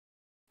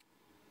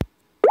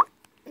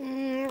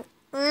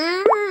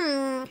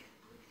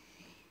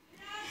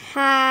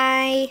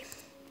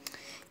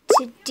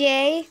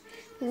Today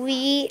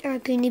we are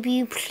going to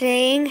be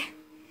playing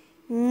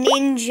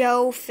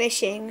Ninja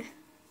Fishing.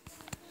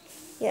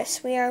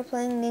 Yes, we are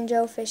playing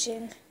Ninja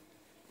Fishing.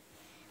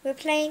 We're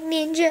playing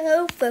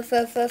Ninja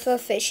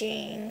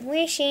Fishing.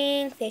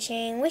 Wishing,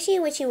 fishing, wishy,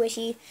 wishy,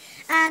 wishy.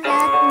 I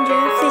got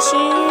Ninja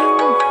Fishing,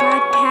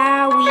 but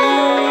how we...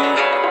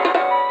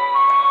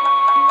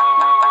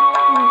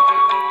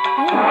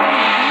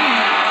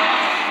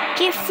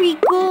 Get free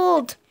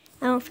gold!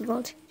 I don't feel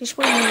gold. Just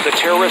wait a minute. The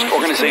terrorist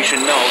organization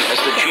known as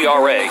the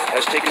GRA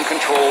has taken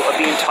control of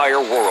the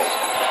entire world.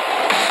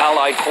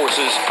 Allied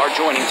forces are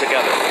joining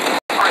together.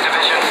 Our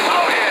division,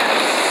 all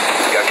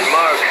hands. Got your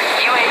mark.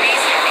 UAV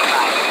standing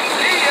by.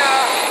 Nija!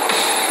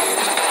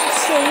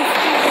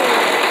 Safety.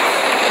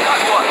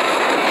 Got one.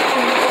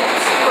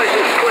 Place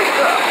is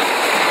cleaned up.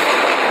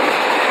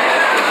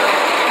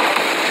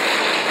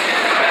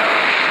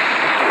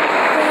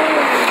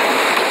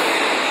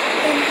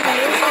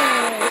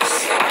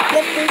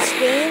 This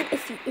game,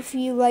 if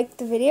you like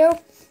the video,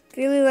 if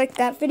you really like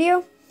that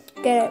video,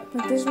 get it.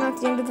 Like, this is not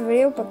the end of the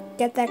video, but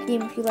get that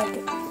game if you like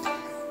it. I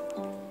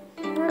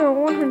got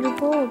 100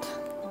 gold.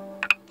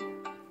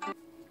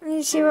 I need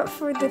to save up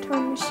for the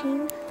time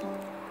machine.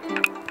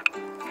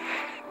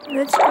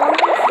 Let's go.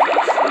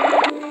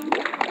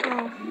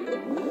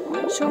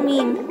 Oh, so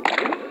mean.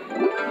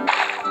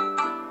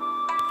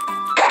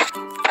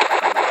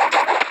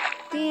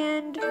 The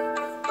end.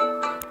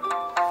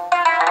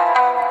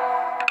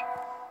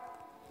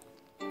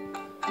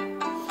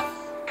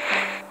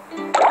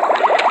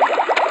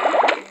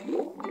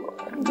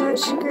 That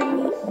scared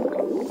me. I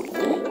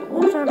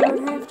thought I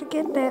would have to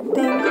get that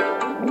thing.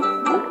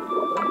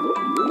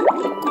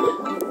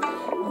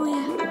 Oh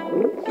yeah,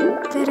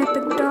 that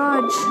epic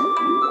dodge.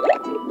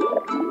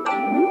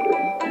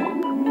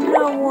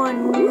 No one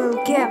will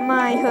get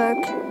my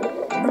hook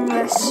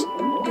unless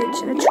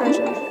it's a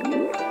treasure.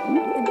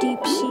 A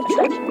deep sea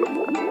treasure.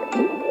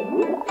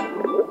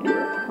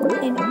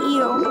 An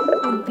eel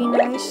would be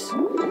nice.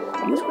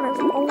 That's what I've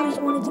always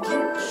wanted to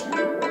catch.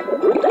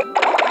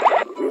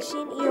 I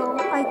see an eel,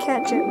 I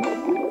catch it.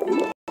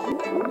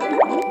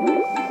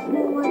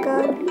 Oh my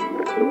god.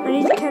 I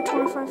need to catch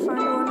one if I find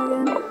one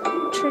again.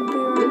 It should be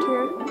around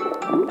here.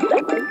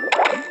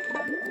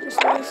 Just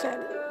like I said.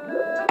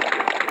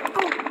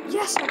 Oh,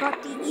 yes, I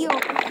got the eel.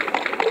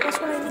 That's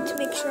what I need to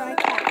make sure I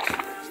catch.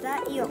 It's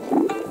that eel.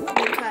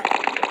 Big cut.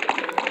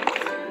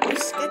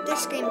 Just get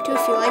this game too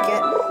if you like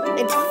it.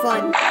 It's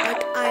fun.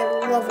 Like, I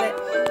love it.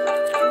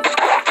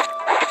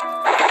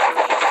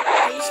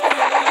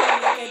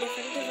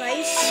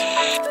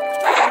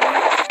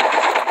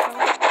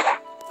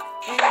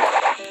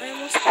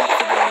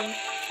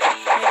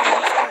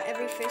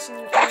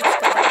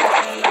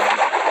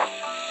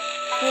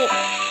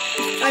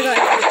 I got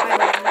every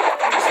island.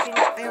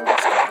 I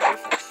almost got every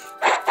fish.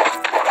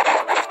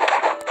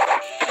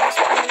 I just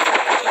played for a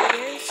couple of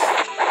years.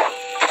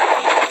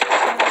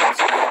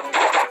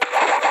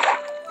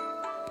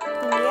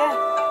 And yeah.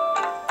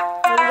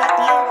 Well, we got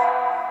the eel.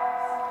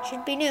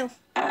 Should be new.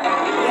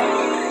 Yep.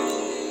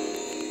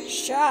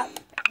 Shop.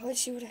 Let's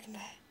see what I can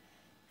buy.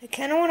 I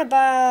kind of want to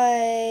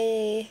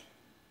buy...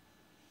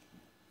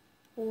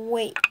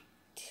 weight.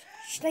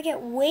 Should I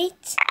get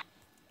weight?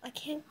 I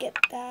can't get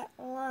that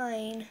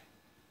line.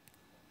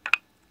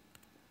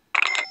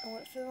 I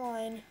went for the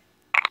line.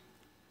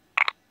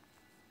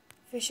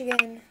 Fish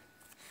again.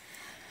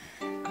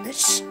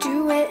 Let's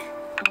do it.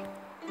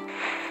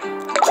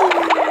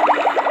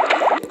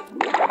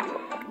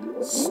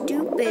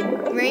 Stupid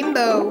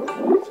rainbow.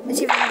 Let's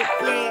see if I can get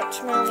it.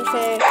 Smelly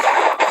fish.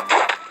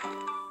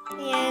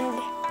 And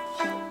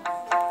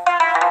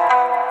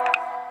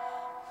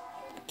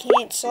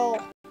cancel.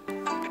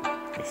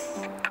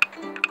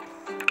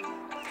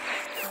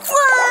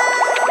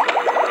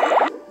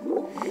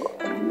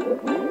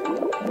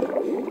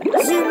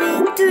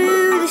 Zooming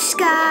through the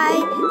sky,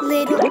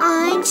 little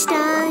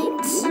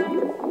Einsteins.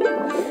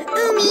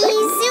 Oomy,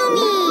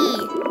 zoomy.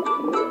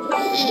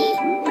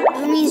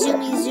 Oomy,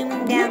 zoomy,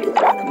 zooming down to the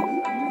bottom.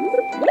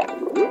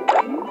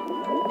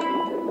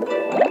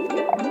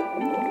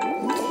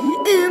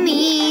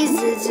 Oomy,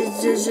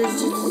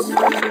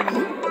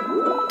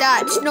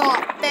 that's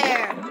not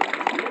fair.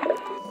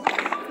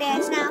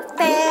 That's not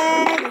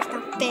fair. That's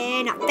not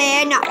fair. Not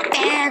fair. Not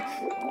fair.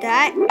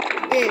 That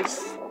is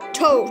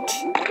toad.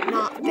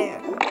 Not fair.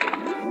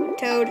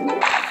 Toad.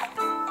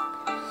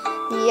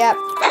 Yep.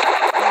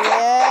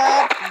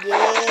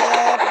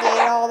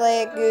 Get all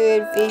that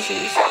good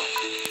fishes.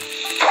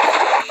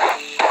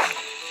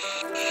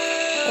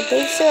 A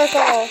big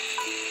circle.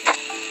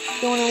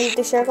 You want to leave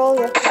the circle?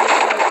 You have to leave the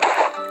circle.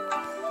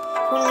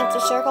 You want to leave the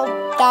circle?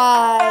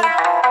 Die.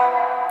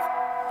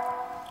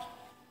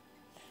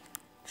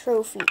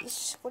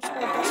 Trophies. What's my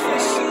best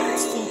fish?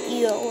 That's the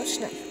eel. What's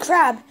next?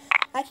 Crab.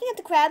 I can get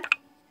the crab.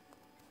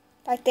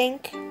 I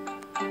think.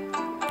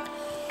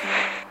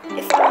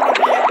 If I'm gonna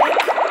be epic,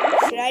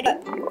 should I do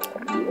it?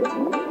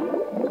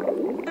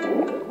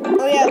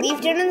 Oh yeah,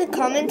 leave down in the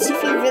comments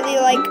if you really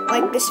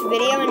like this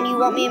video and you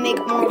want me to make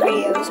more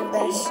videos of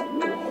this.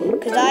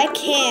 Because I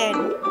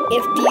can.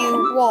 if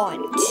you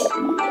want.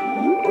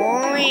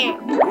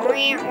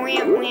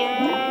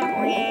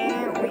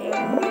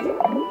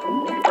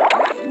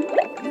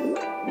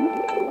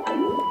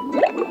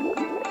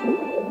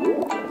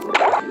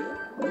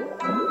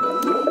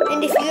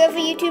 And if you have a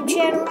YouTube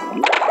channel,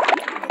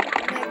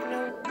 like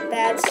no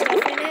bad stuff in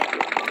it,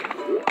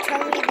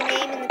 tell me the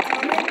name in the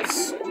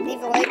comments.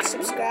 Leave a like,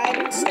 subscribe,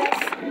 and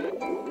stuff.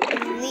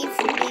 And leave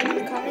your name in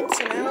the comments,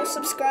 and I will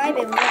subscribe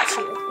and watch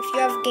you. If you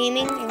have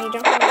gaming and you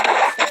don't have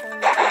bad stuff on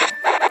your channel,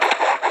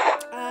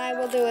 I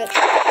will do it. So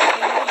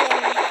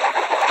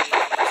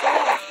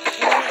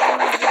yeah, I'm gonna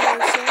end the video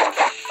soon.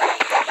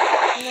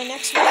 In the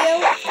next video,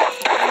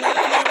 I'm not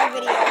gonna end the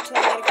video until I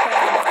get a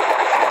crown.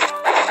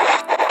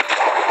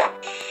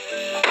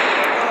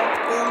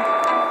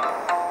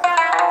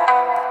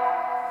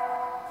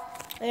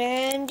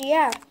 And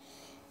yeah,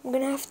 I'm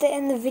gonna have to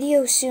end the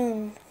video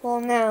soon. Well,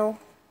 now.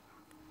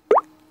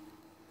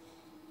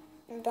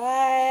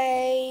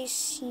 Bye.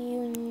 See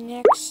you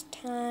next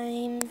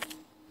time.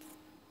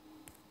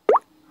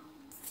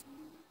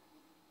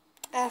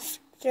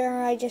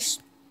 After I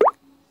just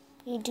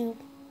need to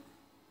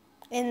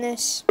end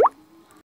this.